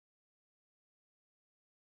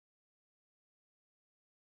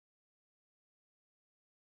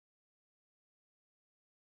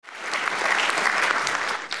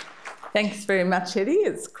Thanks very much, Eddie.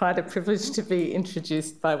 It's quite a privilege to be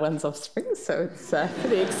introduced by one's offspring, so it's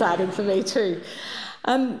pretty exciting for me too.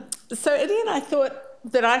 So Eddie and I thought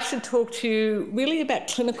that I should talk to you really about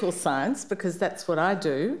clinical science, because that's what I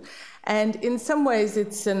do. And in some ways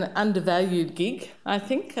it's an undervalued gig, I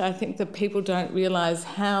think. I think that people don't realise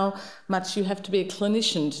how much you have to be a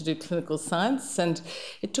clinician to do clinical science. And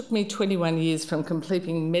it took me 21 years from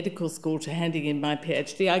completing medical school to handing in my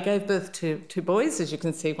PhD. I gave birth to two boys. As you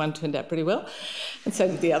can see, one turned out pretty well, and so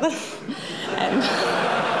did the other.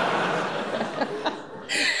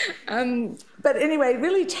 But anyway,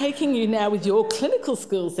 really taking you now with your clinical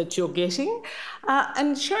skills that you're getting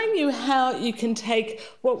and showing you how you can take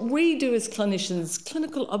what we do as clinicians,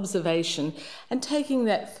 clinical observation, and taking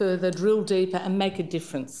that further, drill deeper and make a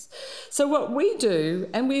difference. So what we do,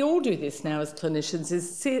 and we all do this now as clinicians,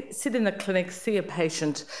 is sit in the clinic, see a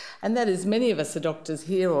patient, and that is many of us are doctors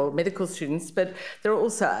here or medical students, but there are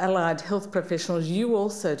also allied health professionals. You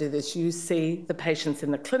also do this. You see the patients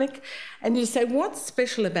in the clinic and you say, what's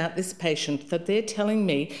special about this patient that they're telling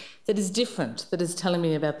me that is different, that is telling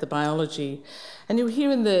me about the biology? And you'll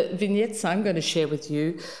hear in the vignettes I'm going to share with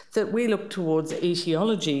you that we look towards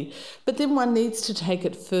etiology, but then one needs to take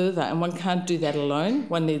it further, and one can't do that alone.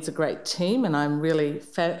 One needs a great team, and I'm really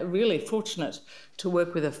fortunate to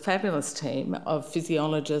work with a fabulous team of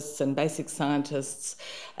physiologists and basic scientists,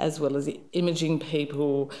 as well as imaging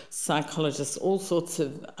people, psychologists, all sorts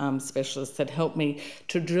of specialists that help me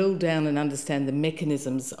to drill down and understand the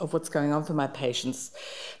mechanisms of what's going on for my patients.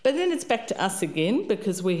 But then it's back to us again,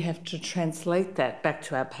 because we have to translate that back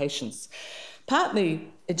to our patients.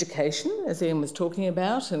 Partly education, as Ian was talking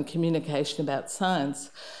about, and communication about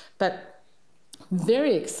science, but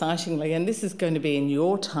very excitingly, and this is going to be in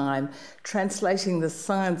your time, translating the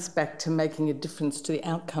science back to making a difference to the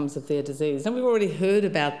outcomes of their disease. And we've already heard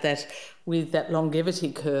about that with that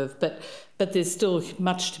longevity curve, but there's still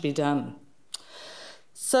much to be done.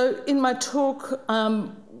 So in my talk,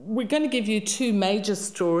 we're going to give you two major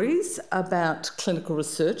stories about clinical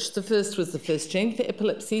research. The first was the first gene for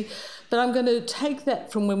epilepsy, but I'm going to take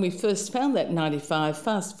that from when we first found that in 95,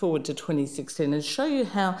 fast forward to 2016, and show you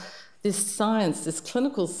how this science, this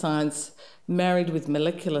clinical science, married with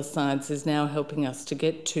molecular science, is now helping us to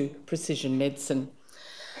get to precision medicine.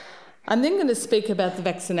 I'm then going to speak about the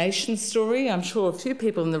vaccination story. I'm sure a few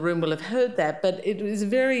people in the room will have heard that, but it was a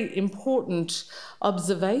very important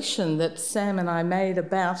observation that Sam and I made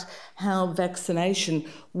about how vaccination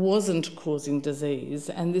wasn't causing disease,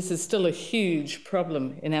 and this is still a huge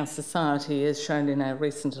problem in our society, as shown in our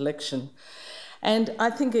recent election. And I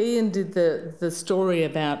think Ian did the story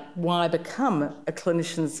about why become a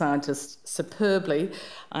clinician scientist superbly.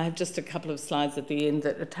 I have just a couple of slides at the end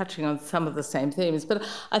that are touching on some of the same themes, but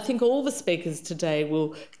I think all the speakers today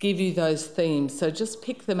will give you those themes. So just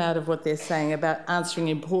pick them out of what they're saying about answering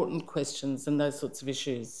important questions and those sorts of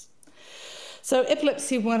issues. So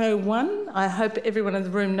Epilepsy 101, I hope everyone in the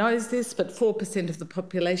room knows this, but 4% of the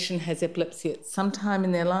population has epilepsy at some time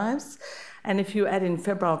in their lives. And if you add in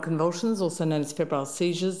febrile convulsions, also known as febrile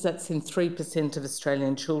seizures, that's in 3% of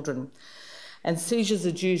Australian children. And seizures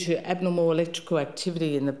are due to abnormal electrical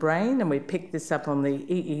activity in the brain, and we picked this up on the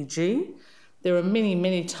EEG. There are many,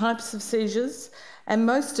 many types of seizures, and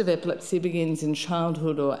most of epilepsy begins in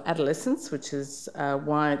childhood or adolescence, which is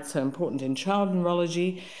why it's so important in child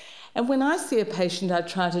neurology. And when I see a patient, I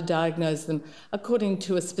try to diagnose them according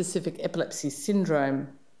to a specific epilepsy syndrome.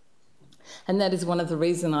 And that is one of the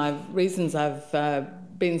reasons I've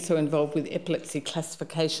been so involved with epilepsy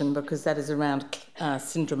classification, because that is around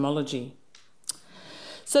syndromology.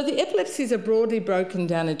 So the epilepsies are broadly broken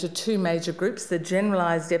down into two major groups: the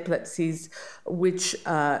generalised epilepsies, which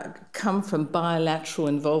come from bilateral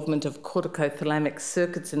involvement of corticothalamic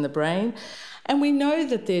circuits in the brain. And we know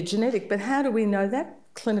that they're genetic, but how do we know that?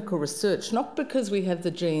 Clinical research, not because we have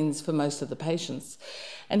the genes for most of the patients.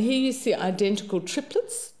 And here you see identical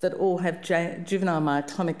triplets that all have juvenile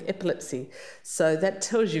myoclonic epilepsy. So that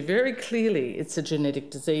tells you very clearly it's a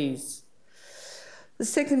genetic disease. The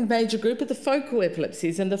second major group are the focal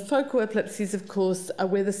epilepsies, and the focal epilepsies, of course, are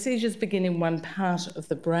where the seizures begin in one part of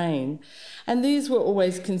the brain. And these were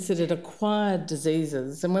always considered acquired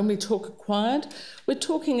diseases. And when we talk acquired, we're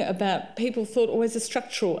talking about, people thought, always a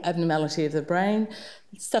structural abnormality of the brain,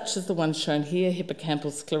 such as the one shown here,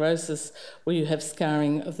 hippocampal sclerosis, where you have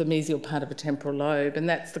scarring of the mesial part of a temporal lobe. And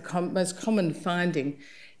that's the most common finding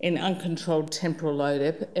in uncontrolled temporal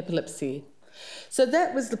lobe epilepsy. So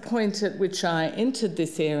that was the point at which I entered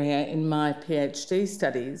this area in my PhD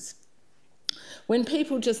studies, when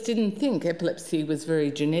people just didn't think epilepsy was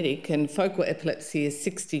very genetic, and focal epilepsy is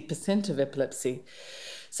 60% of epilepsy.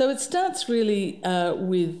 So it starts really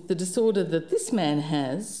with the disorder that this man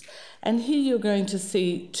has, and here you're going to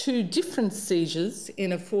see two different seizures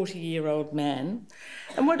in a 40-year-old man.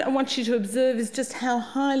 And what I want you to observe is just how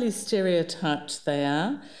highly stereotyped they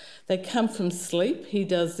are. They come from sleep. He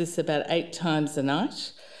does this about 8 times a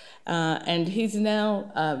night. And he's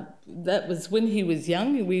now, that was when he was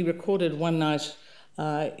young. We recorded one night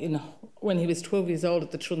when he was 12 years old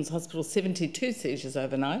at the Children's Hospital, 72 seizures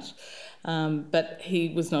overnight. But he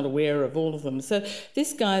was not aware of all of them. So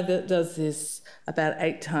this guy that does this about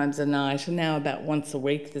 8 times a night, and now about once a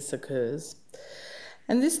week this occurs.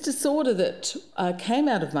 And this disorder that came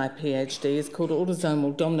out of my PhD is called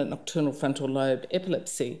autosomal dominant nocturnal frontal lobe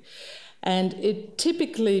epilepsy. And it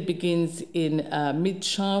typically begins in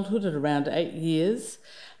mid-childhood at around 8 years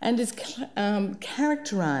and is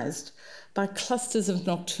characterised by clusters of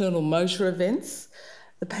nocturnal motor events.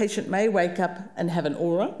 The patient may wake up and have an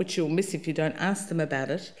aura, which you'll miss if you don't ask them about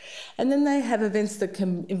it. And then they have events that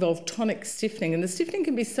can involve tonic stiffening. And the stiffening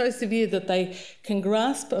can be so severe that they can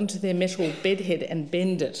grasp onto their metal bedhead and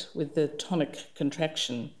bend it with the tonic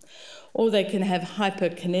contraction. Or they can have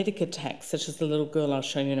hyperkinetic attacks, such as the little girl I'll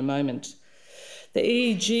show you in a moment. The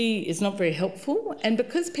EEG is not very helpful, and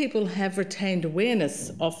because people have retained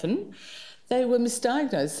awareness often, they were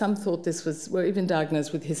misdiagnosed. Some thought were even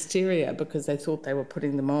diagnosed with hysteria because they thought they were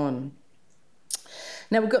putting them on.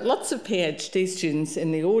 Now, we've got lots of PhD students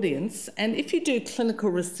in the audience, and if you do clinical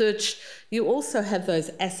research, you also have those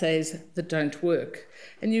assays that don't work,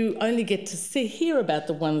 and you only get to hear about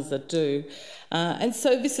the ones that do. And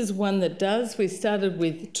so this is one that does. We started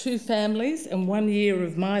with 2 families, and 1 year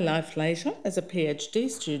of my life later, as a PhD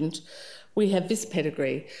student, we have this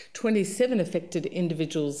pedigree, 27 affected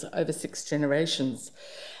individuals over 6 generations.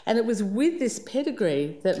 And it was with this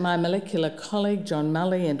pedigree that my molecular colleague, John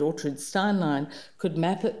Mulley and Ortrud Steinlein, could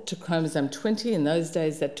map it to chromosome 20. In those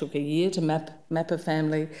days, that took a year to map a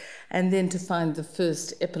family, and then to find the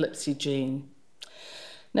first epilepsy gene.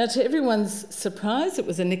 Now, to everyone's surprise, it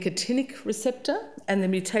was a nicotinic receptor, and the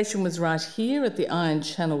mutation was right here at the ion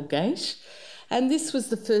channel gate. And this was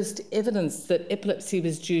the first evidence that epilepsy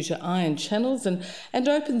was due to ion channels, and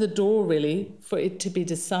opened the door, really, for it to be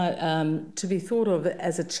thought of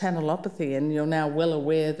as a channelopathy. And you're now well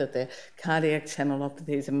aware that there are cardiac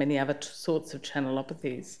channelopathies and many other sorts of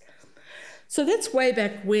channelopathies. So that's way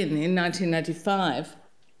back when, in 1995.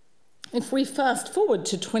 If we fast forward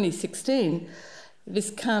to 2016,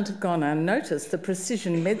 this can't have gone unnoticed. The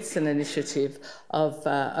precision medicine initiative of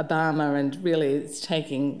Obama, and really it's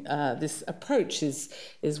taking this approach, is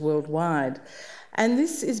worldwide. And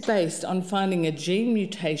this is based on finding a gene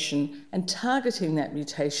mutation and targeting that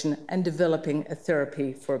mutation and developing a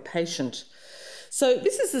therapy for a patient. So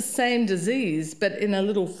this is the same disease, but in a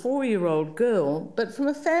little 4-year-old girl, but from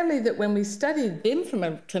a family that when we studied them from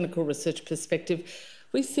a clinical research perspective,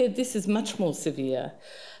 we said this is much more severe.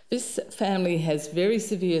 This family has very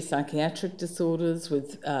severe psychiatric disorders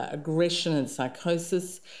with aggression and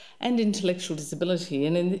psychosis and intellectual disability.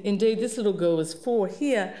 And indeed, this little girl was 4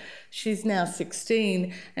 here. She's now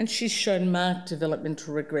 16, and she's shown marked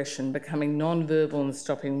developmental regression, becoming non-verbal and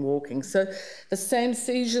stopping walking. So the same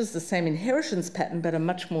seizures, the same inheritance pattern, but a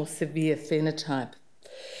much more severe phenotype.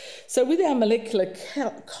 So with our molecular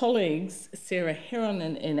colleagues, Sarah Heron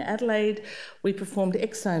in Adelaide, we performed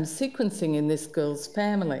exome sequencing in this girl's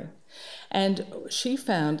family. And she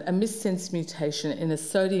found a missense mutation in a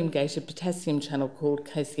sodium-gated potassium channel called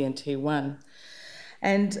KCNT1.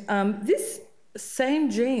 And this same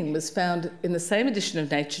gene was found in the same edition of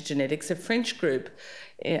Nature Genetics. A French group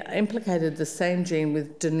implicated the same gene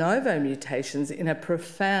with de novo mutations in a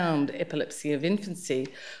profound epilepsy of infancy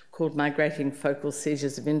called migrating focal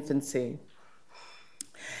seizures of infancy.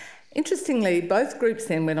 Interestingly, both groups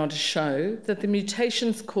then went on to show that the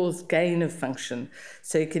mutations cause gain of function.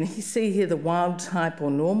 So you can see here the wild type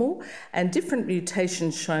or normal, and different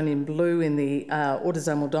mutations shown in blue in the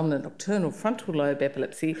autosomal dominant nocturnal frontal lobe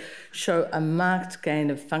epilepsy show a marked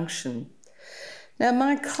gain of function. Now,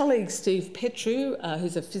 my colleague Steve Petru,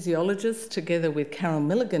 who's a physiologist, together with Carol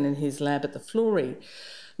Milligan in his lab at the Florey,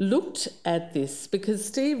 looked at this because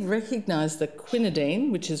Steve recognised that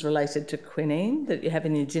quinidine, which is related to quinine that you have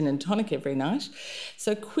in your gin and tonic every night,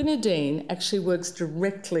 so quinidine actually works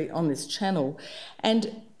directly on this channel.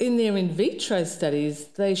 And in their in vitro studies,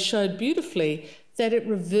 they showed beautifully that it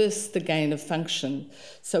reversed the gain of function.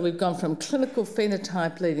 So we've gone from clinical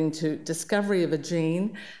phenotype leading to discovery of a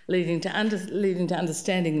gene, leading to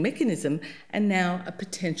understanding mechanism, and now a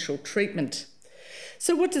potential treatment.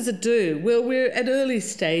 So what does it do? Well, we're at early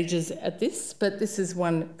stages at this, but this is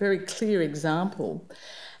one very clear example.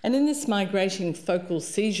 And in this migrating focal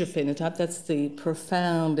seizure phenotype, that's the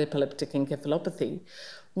profound epileptic encephalopathy,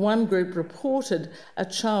 one group reported a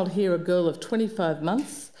child here, a girl of 25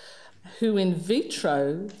 months, who in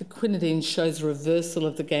vitro, the quinidine shows a reversal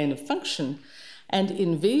of the gain of function, and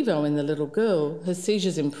in vivo in the little girl, her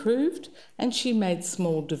seizures improved and she made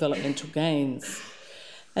small developmental gains.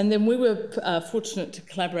 And then we were fortunate to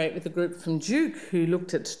collaborate with a group from Duke who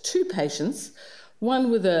looked at two patients, one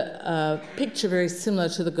with a picture very similar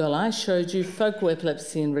to the girl I showed you, focal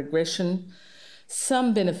epilepsy and regression,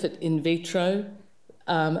 some benefit in vitro,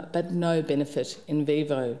 but no benefit in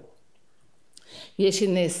vivo. Yet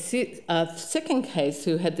in their second case,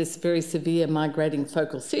 who had this very severe migrating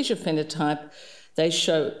focal seizure phenotype, they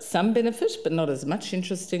show some benefit, but not as much,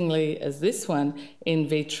 interestingly, as this one in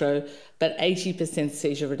vitro, but 80%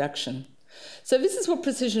 seizure reduction. So this is what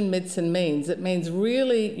precision medicine means. It means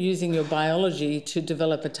really using your biology to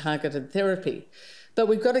develop a targeted therapy. But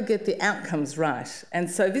we've got to get the outcomes right.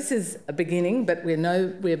 And so this is a beginning, but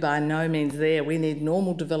we're by no means there. We need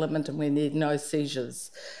normal development and we need no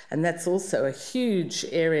seizures. And that's also a huge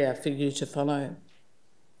area for you to follow.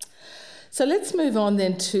 So let's move on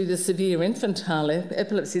then to the severe infantile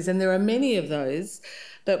epilepsies, and there are many of those,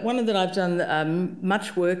 but one that I've done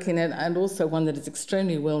much work in it, and also one that is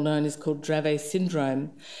extremely well known, is called Dravet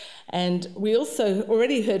syndrome. And we also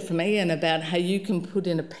already heard from Ian about how you can put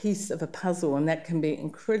in a piece of a puzzle, and that can be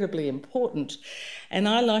incredibly important. And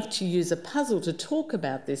I like to use a puzzle to talk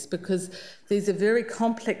about this because these are very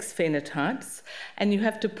complex phenotypes and you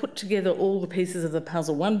have to put together all the pieces of the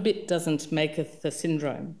puzzle. One bit doesn't make the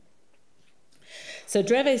syndrome. So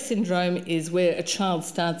Dravet syndrome is where a child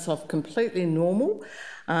starts off completely normal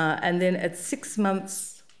and then at 6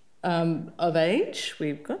 months of age,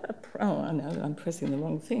 we've got I know, I'm pressing the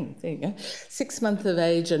wrong thing. There you go. 6 months of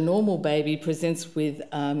age, a normal baby presents with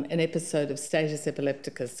an episode of status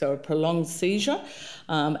epilepticus, so a prolonged seizure,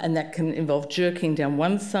 and that can involve jerking down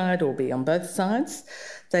one side or be on both sides.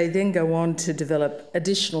 They then go on to develop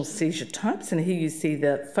additional seizure types, and here you see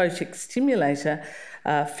the photic stimulator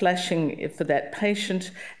flashing for that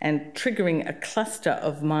patient and triggering a cluster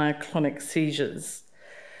of myoclonic seizures.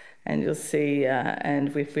 And you'll see,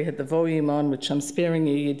 and if we had the volume on, which I'm sparing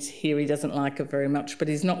you, you'd hear he doesn't like it very much, but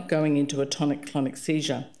he's not going into a tonic-clonic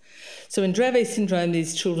seizure. So in Dravet syndrome,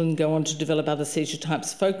 these children go on to develop other seizure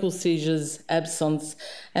types, focal seizures, absence,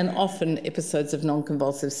 and often episodes of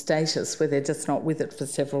non-convulsive status, where they're just not with it for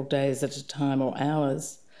several days at a time or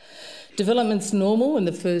hours. Development's normal in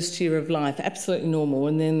the first year of life, absolutely normal,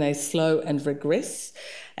 and then they slow and regress,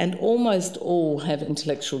 and almost all have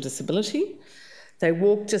intellectual disability. They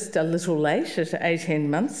walk just a little late at 18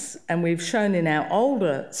 months, and we've shown in our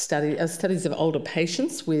older studies of older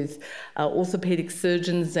patients with orthopaedic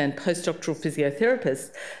surgeons and postdoctoral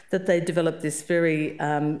physiotherapists that they develop this very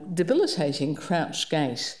debilitating crouch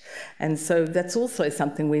gait. And so that's also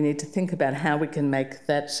something we need to think about, how we can make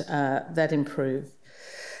that improve.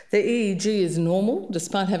 The EEG is normal,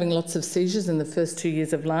 despite having lots of seizures in the first 2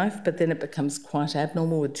 years of life, but then it becomes quite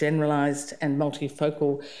abnormal with generalised and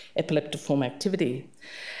multifocal epileptiform activity.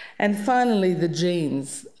 And finally, the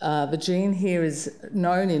genes. The gene here is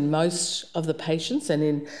known in most of the patients, and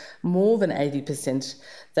in more than 80%,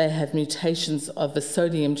 they have mutations of the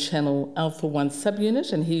sodium channel alpha-1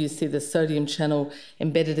 subunit, and here you see the sodium channel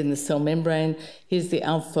embedded in the cell membrane. Here's the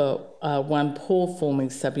alpha-1 pore-forming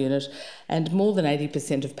subunit, and more than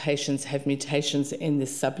 80% of patients have mutations in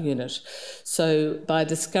this subunit. So by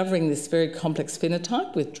discovering this very complex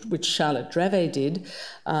phenotype, which Charlotte Dravet did,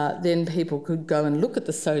 then people could go and look at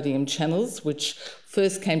the sodium channels, which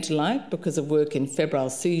first came to light because of work in febrile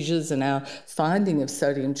seizures and our finding of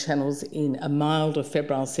sodium channels in a milder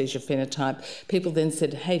febrile seizure phenotype. People then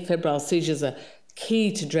said, hey, febrile seizures are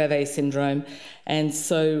key to Dravet syndrome. And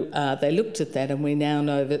so they looked at that, and we now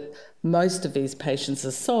know that most of these patients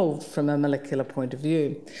are solved from a molecular point of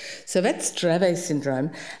view. So that's Dravet syndrome,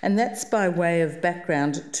 and that's by way of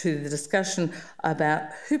background to the discussion about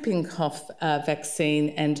whooping cough vaccine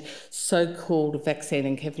and so-called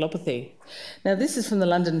vaccine encephalopathy. Now, this is from the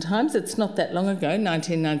London Times. It's not that long ago,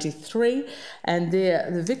 1993, and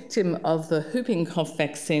the victim of the whooping cough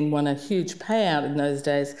vaccine won a huge payout in those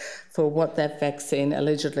days for what that vaccine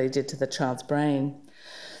allegedly did to the child's brain.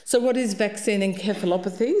 So what is vaccine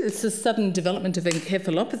encephalopathy? It's the sudden development of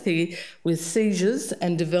encephalopathy with seizures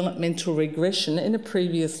and developmental regression in a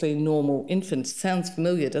previously normal infant. Sounds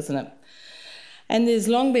familiar, doesn't it? And there's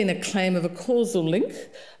long been a claim of a causal link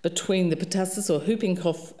between the pertussis or whooping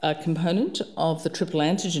cough component of the triple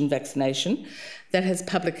antigen vaccination that has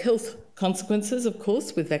public health consequences, of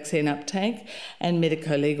course, with vaccine uptake and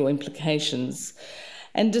medico-legal implications.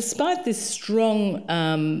 And despite this strong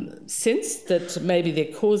sense that maybe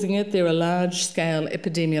they're causing it, there are large-scale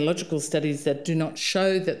epidemiological studies that do not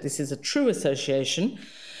show that this is a true association.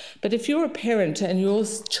 But if you're a parent and your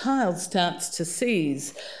child starts to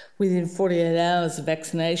seize within 48 hours of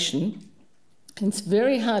vaccination, it's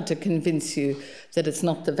very hard to convince you that it's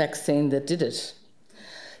not the vaccine that did it.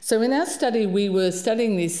 So in our study, we were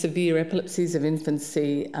studying these severe epilepsies of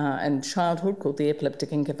infancy and childhood called the epileptic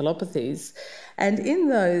encephalopathies. And in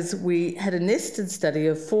those, we had a nested study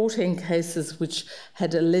of 14 cases which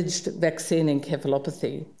had alleged vaccine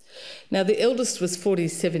encephalopathy. Now, the eldest was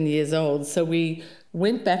 47 years old, so we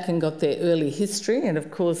went back and got their early history. And of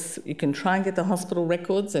course, you can try and get the hospital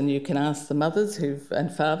records and you can ask the mothers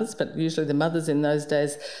and fathers, but usually the mothers in those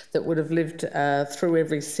days that would have lived through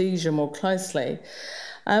every seizure more closely.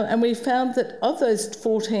 And we found that of those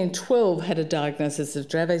 14, 12 had a diagnosis of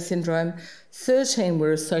Dravet syndrome, 13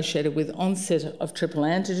 were associated with onset of triple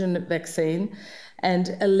antigen vaccine,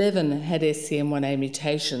 and 11 had SCN1A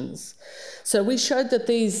mutations. So we showed that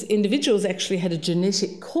these individuals actually had a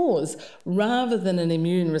genetic cause rather than an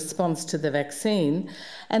immune response to the vaccine,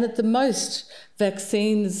 and at the most,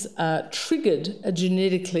 vaccines triggered a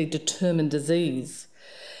genetically determined disease.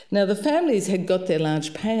 Now, the families had got their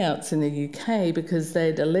large payouts in the UK because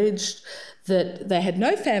they'd alleged that they had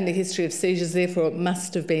no family history of seizures, therefore it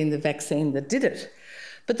must have been the vaccine that did it.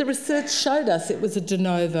 But the research showed us it was a de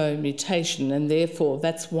novo mutation, and therefore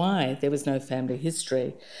that's why there was no family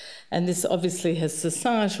history. And this obviously has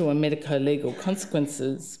societal and medico-legal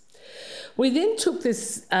consequences. We then took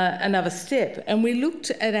this another step, and we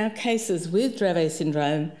looked at our cases with Dravet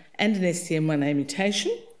syndrome and an SCN1A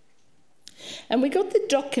mutation. And we got the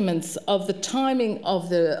documents of the timing of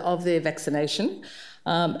their vaccination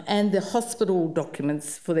and the hospital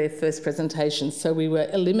documents for their first presentation. So we were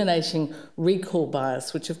eliminating recall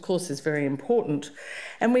bias, which of course is very important.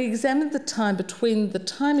 And we examined the time between the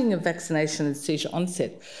timing of vaccination and seizure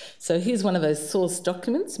onset. So here's one of those source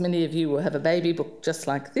documents. Many of you will have a baby book just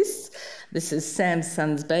like this. This is Sam's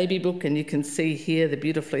son's baby book, and you can see here the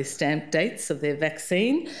beautifully stamped dates of their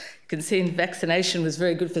vaccine. You can see vaccination was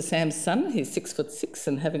very good for Sam's son. He's 6'6"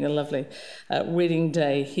 and having a lovely wedding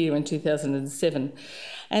day here in 2007.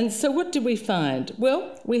 And so what did we find?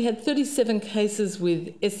 Well, we had 37 cases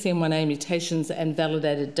with SCN1A mutations and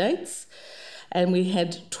validated dates. And we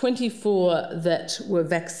had 24 that were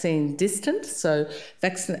vaccine distant, so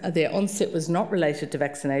their onset was not related to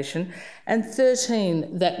vaccination, and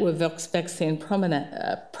 13 that were vaccine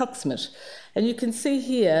proximate. And you can see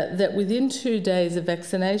here that within 2 days of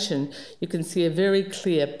vaccination, you can see a very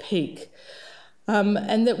clear peak.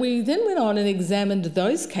 And that we then went on and examined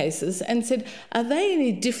those cases and said, are they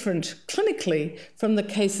any different clinically from the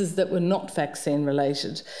cases that were not vaccine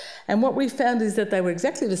related? And what we found is that they were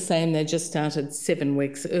exactly the same, they just started 7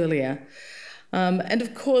 weeks earlier. And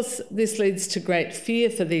of course, this leads to great fear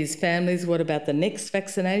for these families. What about the next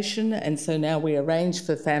vaccination? And so now we arrange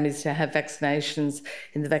for families to have vaccinations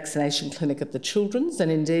in the vaccination clinic at the Children's.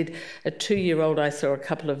 And indeed, a 2-year-old I saw a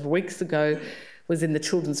couple of weeks ago was in the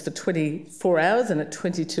Children's for 24 hours and at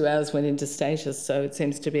 22 hours went into status, so it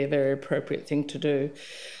seems to be a very appropriate thing to do.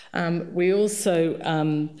 We also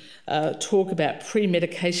talk about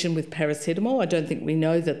pre-medication with paracetamol. I don't think we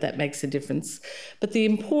know that that makes a difference. But the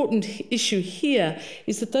important issue here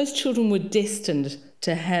is that those children were destined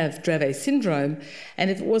to have Dravet syndrome, and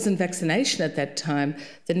if it wasn't vaccination at that time,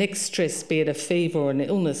 the next stress, be it a fever or an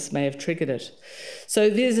illness, may have triggered it. So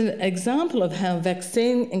there's an example of how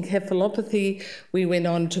vaccine encephalopathy, we went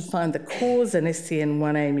on to find the cause, an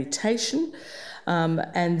SCN1A mutation,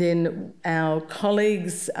 and then our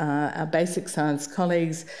colleagues, our basic science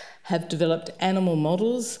colleagues, have developed animal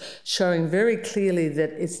models showing very clearly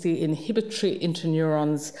that it's the inhibitory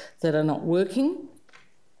interneurons that are not working.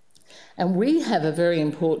 And we have a very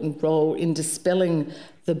important role in dispelling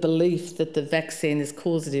the belief that the vaccine is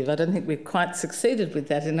causative. I don't think we've quite succeeded with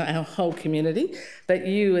that in our whole community, but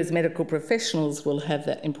you as medical professionals will have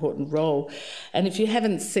that important role. And if you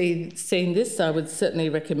haven't seen this, I would certainly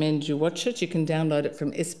recommend you watch it. You can download it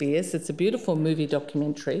from SBS. It's a beautiful movie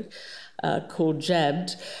documentary called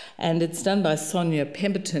Jabbed, and it's done by Sonia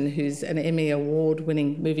Pemberton, who's an Emmy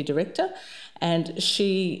Award-winning movie director, and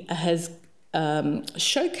she has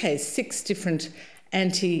showcased 6 different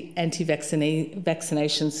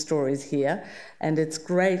anti-vaccination stories here, and it's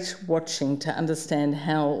great watching to understand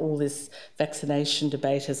how all this vaccination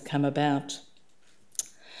debate has come about.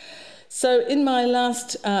 So in my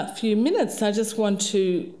last few minutes, I just want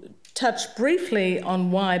to touch briefly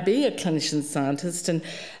on why be a clinician scientist and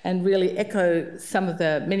really echo some of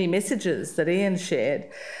the many messages that Ian shared.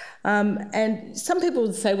 And some people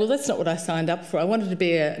would say, well, that's not what I signed up for. I wanted to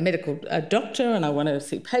be a medical doctor and I want to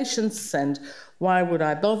see patients, and why would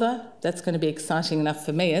I bother? That's going to be exciting enough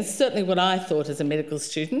for me. It's certainly what I thought as a medical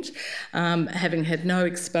student, having had no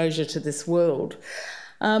exposure to this world.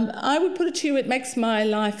 I would put it to you, it makes my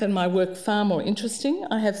life and my work far more interesting.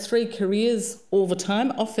 I have 3 careers all the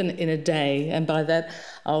time, often in a day, and by that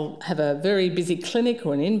I'll have a very busy clinic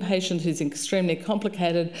or an inpatient who's extremely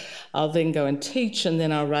complicated. I'll then go and teach, and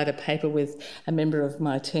then I'll write a paper with a member of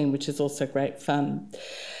my team, which is also great fun.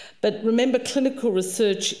 But remember, clinical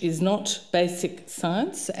research is not basic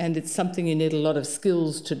science, and it's something you need a lot of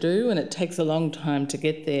skills to do, and it takes a long time to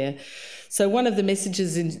get there. So one of the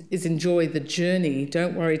messages is enjoy the journey.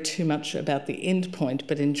 Don't worry too much about the end point,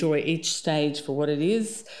 but enjoy each stage for what it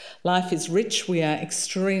is. Life is rich. We are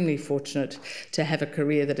extremely fortunate to have a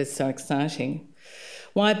career that is so exciting.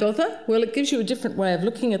 Why bother? Well, it gives you a different way of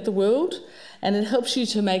looking at the world, and it helps you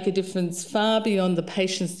to make a difference far beyond the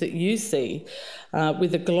patients that you see,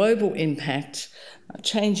 with a global impact,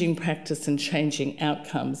 changing practice and changing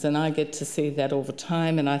outcomes. And I get to see that all the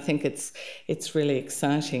time, and I think it's really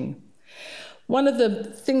exciting. One of the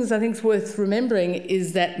things I think is worth remembering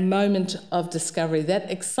is that moment of discovery, that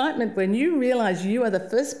excitement when you realise you are the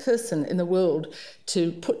first person in the world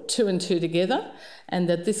to put 2 and 2 together, and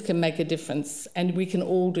that this can make a difference. And we can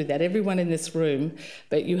all do that, everyone in this room,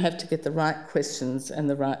 but you have to get the right questions and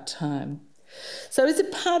the right time. So is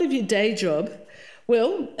it part of your day job?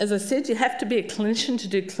 Well, as I said, you have to be a clinician to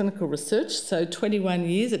do clinical research. So 21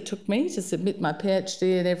 years it took me to submit my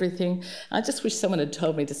PhD and everything. I just wish someone had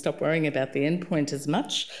told me to stop worrying about the endpoint as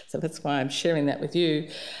much. So that's why I'm sharing that with you.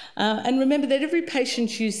 And remember that every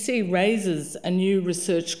patient you see raises a new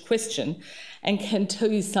research question and can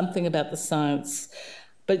tell you something about the science.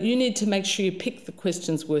 But you need to make sure you pick the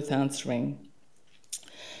questions worth answering.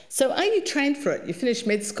 So are you trained for it? You finished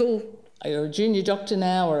med school, you're a junior doctor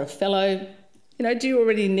now or a fellow. You know, do you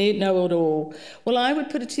already know it all? Well, I would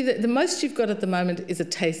put it to you that the most you've got at the moment is a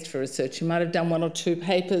taste for research. You might have done 1 or 2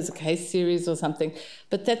 papers, a case series or something,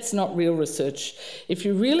 but that's not real research. If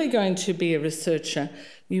you're really going to be a researcher,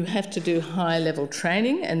 you have to do high-level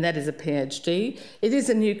training, and that is a PhD. It is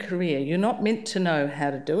a new career. You're not meant to know how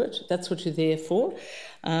to do it. That's what you're there for.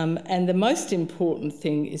 And the most important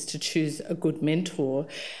thing is to choose a good mentor.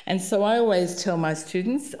 And so I always tell my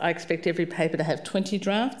students, I expect every paper to have 20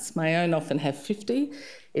 drafts. My own often have 50.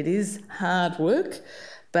 It is hard work,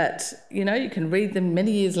 but you know, you can read them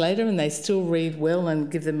many years later and they still read well and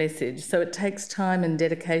give the message. So it takes time and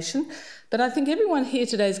dedication. But I think everyone here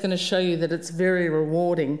today is going to show you that it's very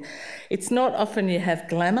rewarding. It's not often you have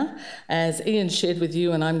glamour, as Ian shared with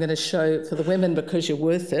you, and I'm going to show for the women because you're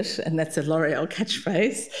worth it, and that's a L'Oreal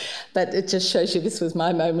catchphrase. But it just shows you this was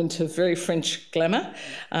my moment of very French glamour.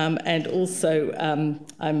 And also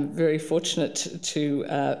I'm very fortunate to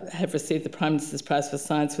have received the Prime Minister's Prize for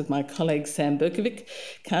Science with my colleague Sam Berkovic.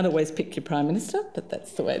 Can't always pick your Prime Minister, but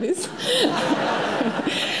that's the way it is.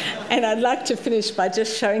 And I'd like to finish by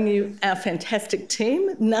just showing you our fantastic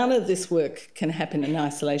team. None of this work can happen in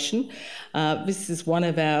isolation. This is one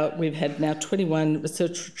of our, we've had now 21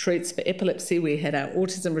 research retreats for epilepsy. We had our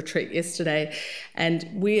autism retreat yesterday, and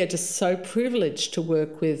we are just so privileged to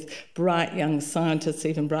work with bright young scientists,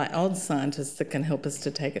 even bright old scientists that can help us to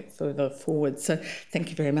take it further forward. So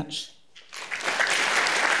thank you very much.